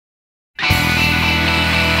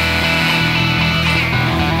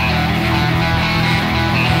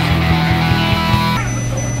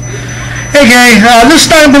Hey gang, this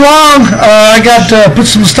time belong. I got put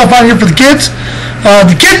some stuff on here for the kids.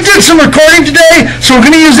 The kids did some recording today, so we're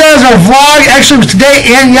going to use that as our vlog. Actually, it was today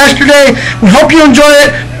and yesterday. We hope you enjoy it.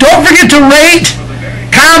 Don't forget to rate,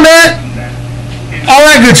 comment, all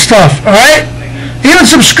that good stuff, alright? Even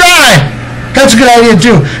subscribe. That's a good idea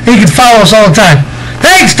too. And you can follow us all the time.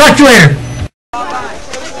 Thanks, talk to you later.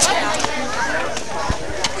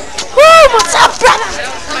 Woo, what's up, brother?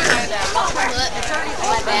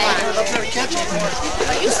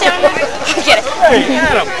 You stand over here. Get it. Hey,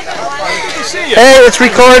 Adam. Good to see you. Hey, it's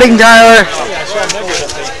recording, Tyler. Hey,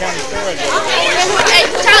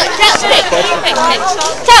 Tyler.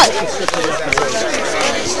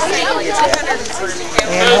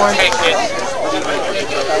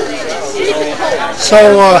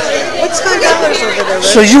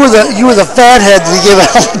 So you were the fathead that he gave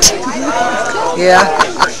out. Yeah.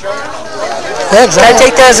 Can I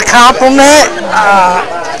take that as a compliment?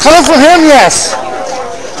 Coming from him, yes.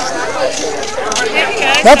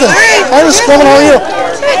 Nothing. I was filming all you.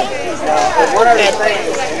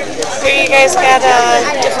 Here you guys got a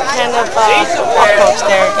different kind of football coach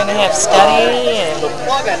there. Gonna have study and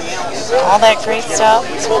all that great stuff.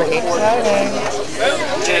 It's pretty exciting.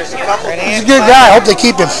 He's a good guy. I hope they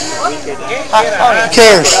keep him. He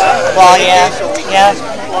cares. Well, yeah.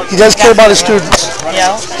 He does care about his students.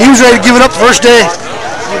 Yeah. He was ready to give it up the first day.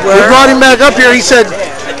 We brought him back up here. He said,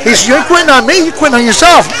 you ain't quitting on me, you're quitting on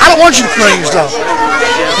yourself. I don't want you to quit on yourself.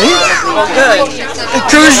 Well, good.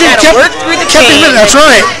 Encouraged him, Work through the kept him in. pain. That's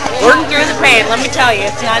right. Working through the pain. Let me tell you,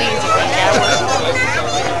 it's not easy.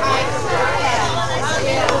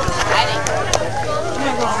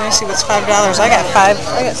 Let me see what's $5. I got 5.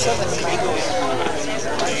 I got 7.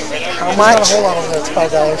 How much? Not a whole lot of that. It's $5.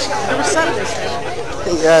 There was 7.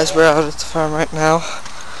 Hey guys, we're out at the farm right now.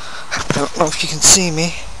 I don't know if you can see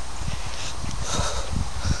me.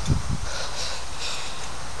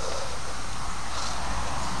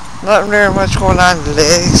 Not very much going on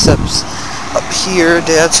today, except up here,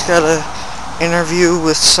 Dad's got an interview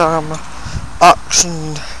with some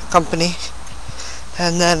auction company,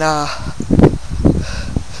 and then I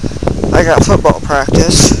got football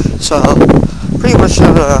practice, so pretty much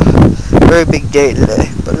not a very big day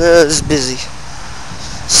today, but it is busy.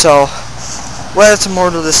 So we'll add some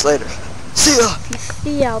more to this later. See ya! You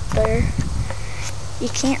see out there, you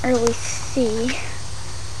can't really see.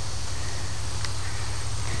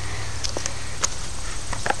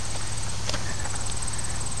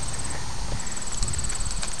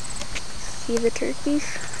 See the turkeys?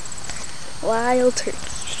 Wild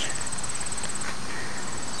turkeys.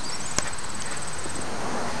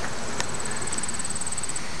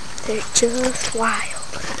 They're just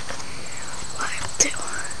wild. Wild too.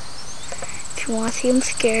 If you want to see them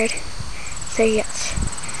scared, say yes.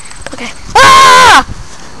 Okay. Ah!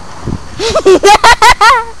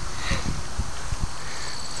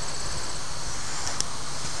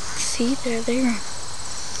 See, there they run.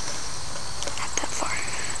 Not that far.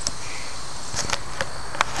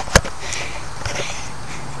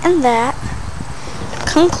 And that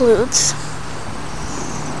concludes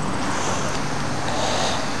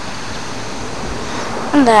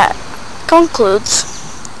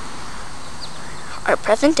our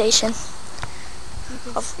presentation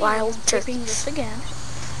of wild turkeys again.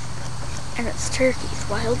 And it's turkeys,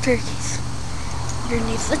 wild turkeys,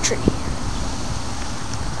 underneath the tree.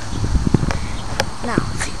 Now,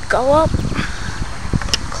 if you go up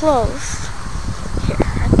close, here,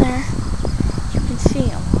 right there, you can see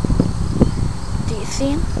them. Do you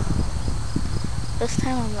see them? This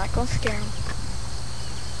time I'm not going to scare them.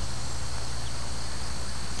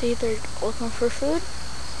 See, they're looking for food.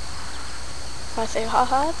 If I say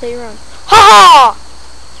ha-ha, they run. Ha-ha!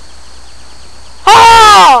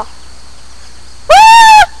 Ha-ha! Woo!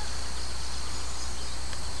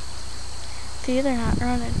 See, they're not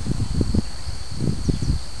running.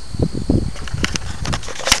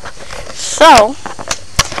 So,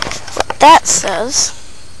 what that says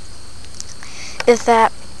is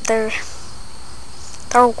that they're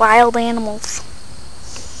wild animals.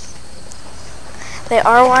 They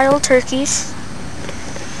are wild turkeys.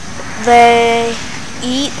 They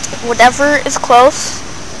eat whatever is close.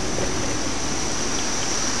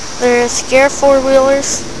 They're scared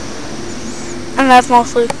four-wheelers. And that's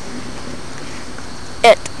mostly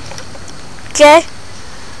it. Okay?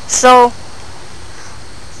 So,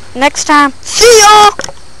 next time, see y'all!